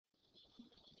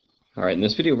All right, in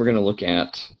this video we're going to look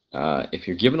at if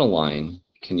you're given a line,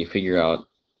 can you figure out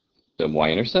the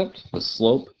y-intercept, the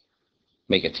slope,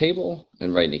 make a table,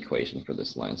 and write an equation for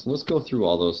this line. So let's go through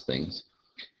all those things.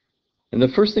 And the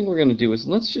first thing we're going to do is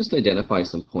let's just identify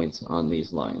some points on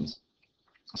these lines.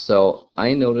 So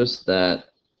I noticed that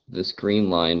this green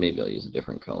line, maybe I'll use a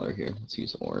different color here. Let's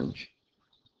use orange.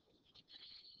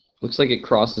 Looks like it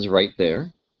crosses right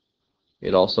there.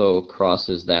 It also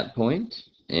crosses that point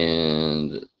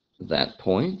and that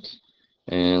point.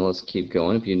 And let's keep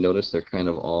going. If you notice, they're kind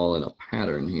of all in a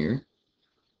pattern here.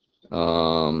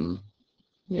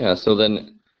 Yeah, so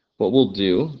then what we'll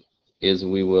do is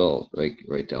we will,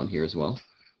 right down here as well,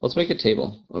 let's make a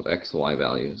table of x, y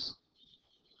values.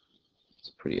 It's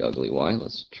a pretty ugly y.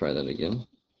 Let's try that again.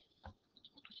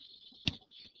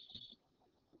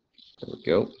 There we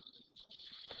go.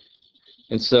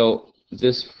 And so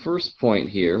this first point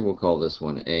here, we'll call this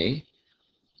one A.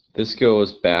 This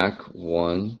goes back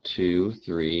 1, 2,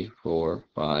 3, 4,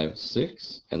 5,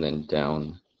 6, and then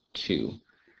down 2.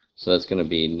 So that's going to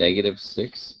be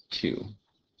 -6, 2.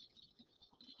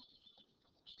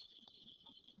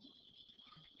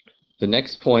 The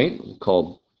next point, we'll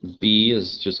call B,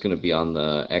 is just going to be on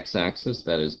the x-axis.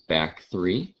 That is back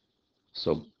 3.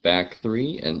 So back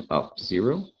 3 and up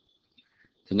 0.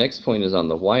 The next point is on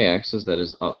the y-axis. That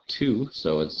is up 2.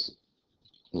 So it's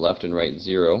left and right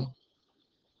 0.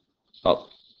 Up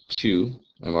 2.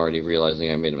 I'm already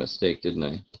realizing I made a mistake, didn't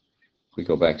I? If we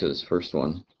go back to this first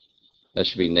one, that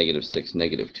should be -6,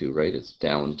 -2, right? It's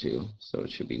down 2, so it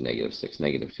should be -6,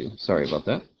 -2. Sorry about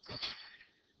that.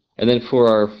 And then for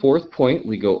our fourth point,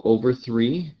 we go over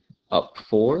 3, up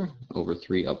 4. Over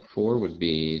 3, up 4 would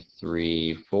be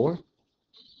 3, 4.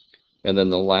 And then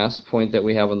the last point that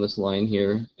we have on this line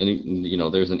here, and you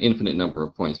know, there's an infinite number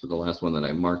of points, but the last one that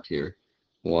I marked here,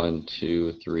 1,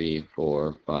 2, 3,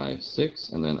 4, 5, 6,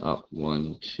 and then up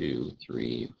 1, 2,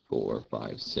 3, 4,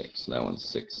 5, 6. So that one's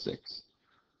 6, 6.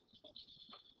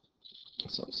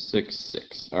 So 6,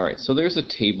 6. All right, so there's a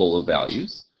table of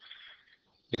values.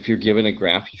 If you're given a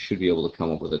graph, you should be able to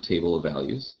come up with a table of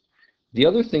values. The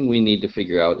other thing we need to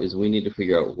figure out is we need to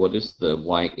figure out what is the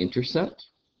y-intercept.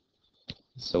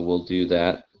 So we'll do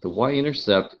that. The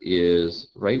y-intercept is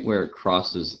right where it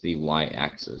crosses the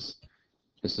y-axis.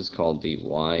 This is called the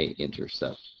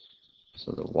y-intercept.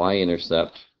 So the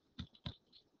y-intercept,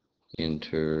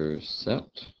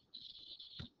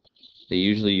 they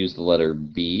usually use the letter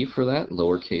b for that,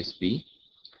 lowercase b,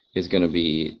 is going to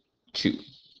be 2.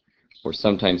 Or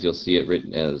sometimes you'll see it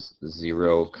written as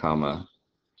 0,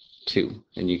 2.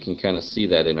 And you can kind of see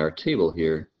that in our table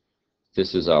here.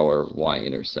 This is our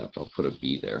y-intercept. I'll put a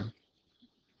b there.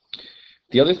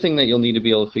 The other thing that you'll need to be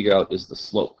able to figure out is the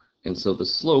slope. And so the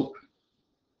slope,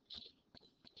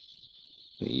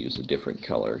 let me use a different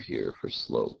color here for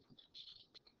slope.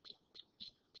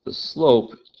 The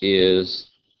slope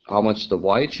is how much the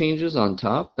y changes on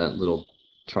top. That little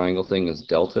triangle thing is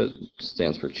delta,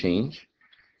 stands for change,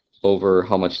 over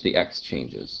how much the x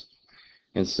changes.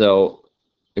 And so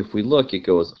if we look, it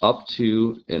goes up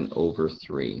 2 and over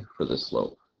 3 for the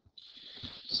slope.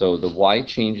 So the y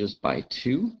changes by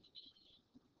 2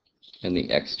 and the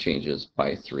x changes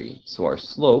by 3. So our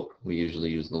slope, we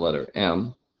usually use the letter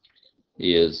m,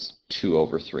 is 2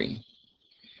 over 3.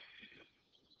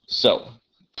 So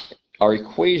our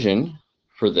equation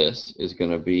for this is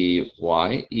going to be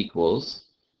y equals,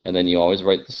 and then you always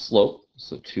write the slope,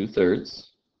 so 2/3,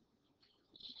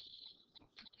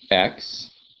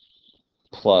 x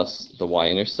plus the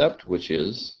y-intercept, which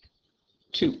is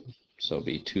 2. So it'll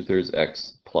be 2/3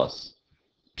 x plus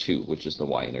 2, which is the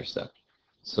y-intercept.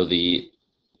 So the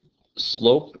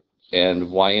slope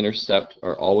and y-intercept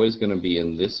are always going to be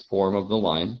in this form of the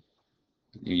line.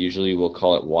 You usually will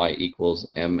call it y equals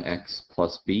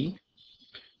mx+b,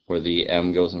 where the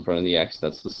m goes in front of the x,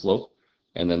 that's the slope,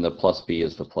 and then the plus b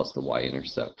is the plus the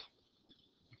y-intercept.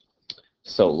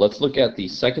 So let's look at the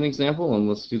second example, and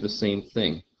let's do the same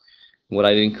thing. What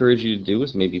I'd encourage you to do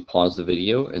is maybe pause the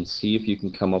video and see if you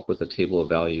can come up with a table of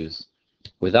values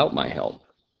without my help.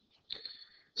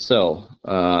 So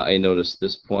I noticed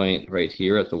this point right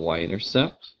here at the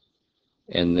y-intercept,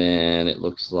 and then it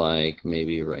looks like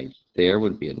maybe right there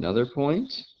would be another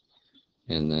point,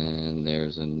 and then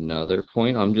there's another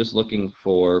point. I'm just looking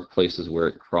for places where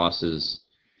it crosses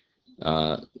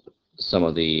some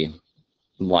of the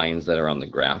lines that are on the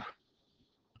graph.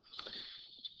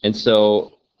 And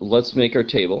so let's make our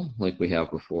table like we have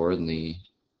before in the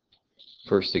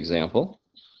first example.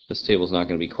 This table is not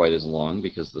going to be quite as long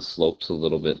because the slope's a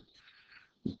little bit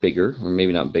bigger, or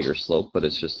maybe not bigger slope, but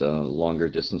it's just a longer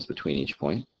distance between each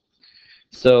point.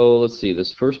 So let's see,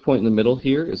 this first point in the middle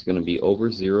here is going to be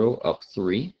over 0, up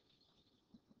 3.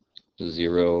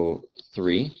 0,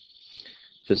 3.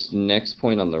 This next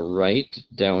point on the right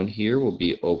down here will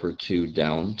be over 2,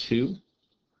 down 2.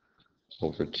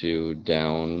 Over 2,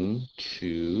 down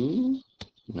 2.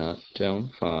 Not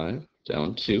down 5,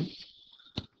 down 2.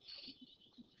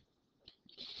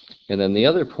 And then the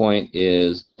other point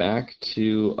is back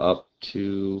 2, up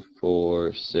 2,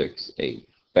 4, 6, 8.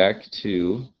 Back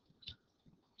 2,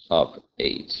 up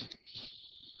 8.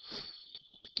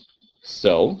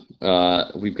 So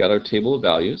we've got our table of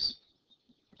values.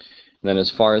 And then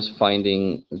as far as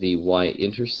finding the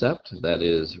y-intercept, that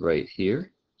is right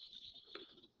here.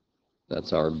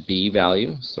 That's our b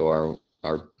value. So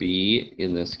our b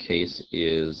in this case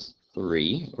is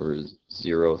 3, or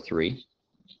 0, 3.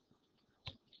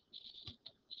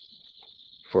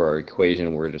 For our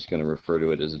equation, we're just going to refer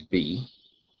to it as b,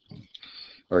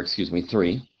 or excuse me,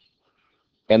 3.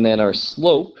 And then our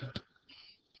slope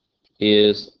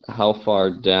is how far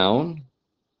down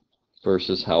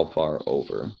versus how far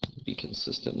over. Be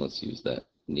consistent. Let's use that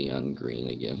neon green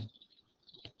again.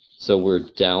 So we're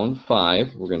down 5.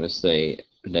 We're going to say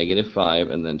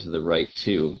 -5 and then to the right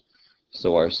 2.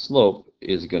 So our slope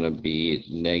is going to be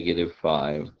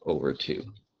 -5 over 2.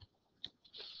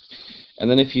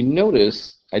 And then if you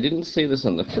notice, I didn't say this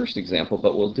on the first example,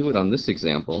 but we'll do it on this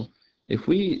example. If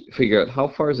we figure out how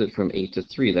far is it from 8 to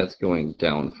 3, that's going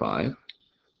down 5.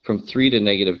 From 3 to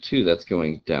 -2, that's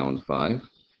going down 5. And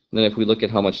then if we look at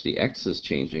how much the x is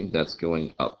changing, that's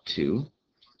going up 2.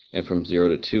 And from 0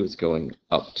 to 2, it's going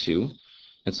up 2.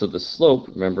 And so the slope,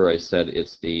 remember I said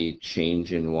it's the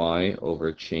change in y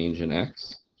over change in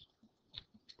x.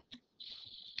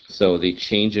 So the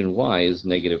change in y is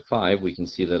 -5. We can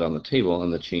see that on the table.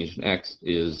 And the change in x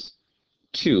is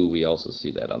 2. We also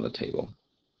see that on the table.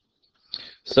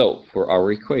 So for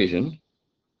our equation,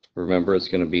 remember it's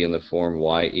going to be in the form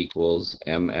y equals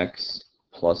mx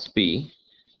plus b.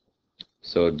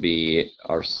 So it'd be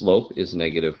our slope is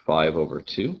 -5 over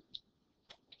 2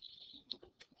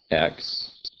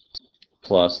 x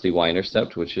plus the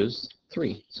y-intercept, which is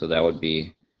 3. So that would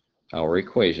be our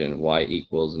equation, y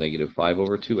equals -5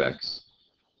 over 2x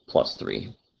plus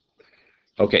 3.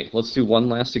 Okay, let's do one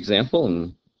last example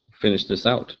and finish this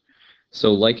out.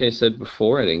 So like I said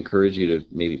before, I'd encourage you to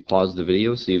maybe pause the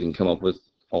video so you can come up with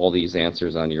all these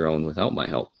answers on your own without my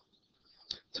help.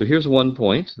 So here's one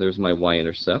point. There's my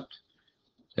y-intercept.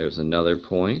 There's another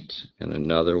point, and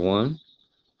another one,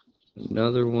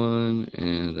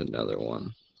 and another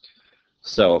one.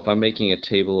 So if I'm making a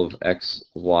table of x,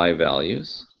 y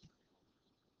values,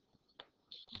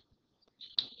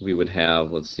 we would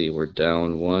have, let's see, we're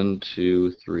down 1,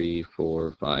 2, 3,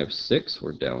 4, 5, 6.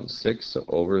 We're down 6, so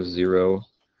over 0,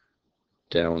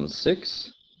 down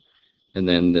 6. And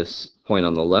then this point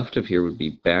on the left of here would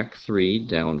be back 3,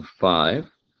 down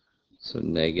 5. So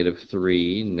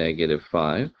 -3,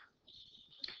 -5.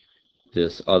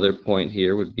 This other point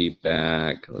here would be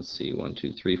back, let's see, 1,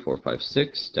 2, 3, 4, 5,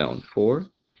 6, down 4.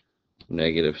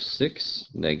 -6,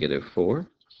 -4.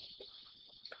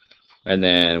 And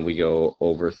then we go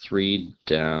over 3,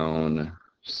 down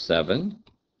 7.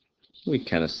 We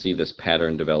kind of see this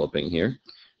pattern developing here.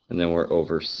 And then we're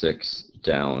over 6,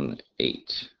 down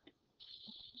 8.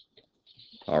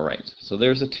 All right, so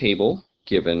there's a table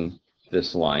given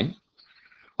this line.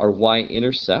 Our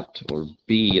y-intercept, or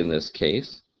b in this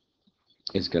case,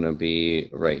 is going to be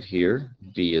right here.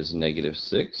 B is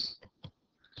 -6.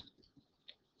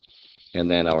 And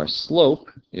then our slope,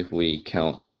 if we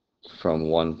count from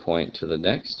one point to the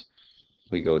next,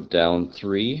 we go down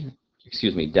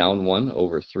 1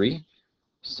 over 3.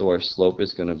 So our slope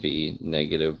is going to be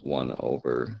 -1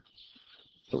 over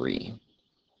 3.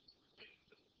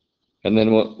 And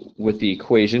then with the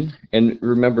equation, and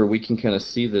remember we can kind of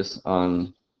see this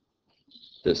on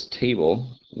this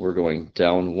table, we're going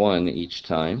down 1 each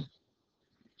time.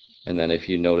 And then if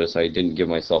you notice, I didn't give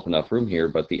myself enough room here,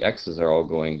 but the x's are all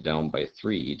going down by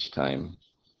 3 each time.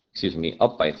 Excuse me,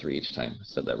 up by 3 each time. I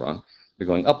said that wrong. They're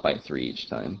going up by 3 each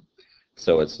time.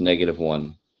 So it's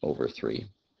 -1 over 3.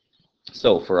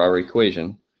 So for our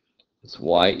equation, it's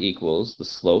y equals the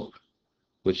slope,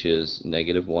 which is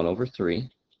 -1 over 3,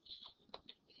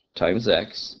 times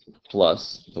x,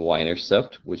 plus the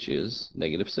y-intercept, which is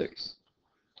 -6.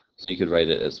 So you could write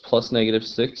it as plus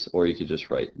 -6, or you could just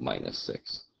write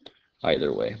 -6.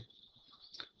 Either way.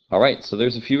 All right, so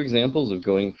there's a few examples of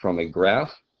going from a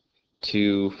graph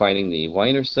to finding the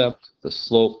y-intercept, the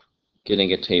slope,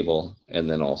 getting a table, and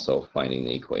then also finding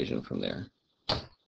the equation from there.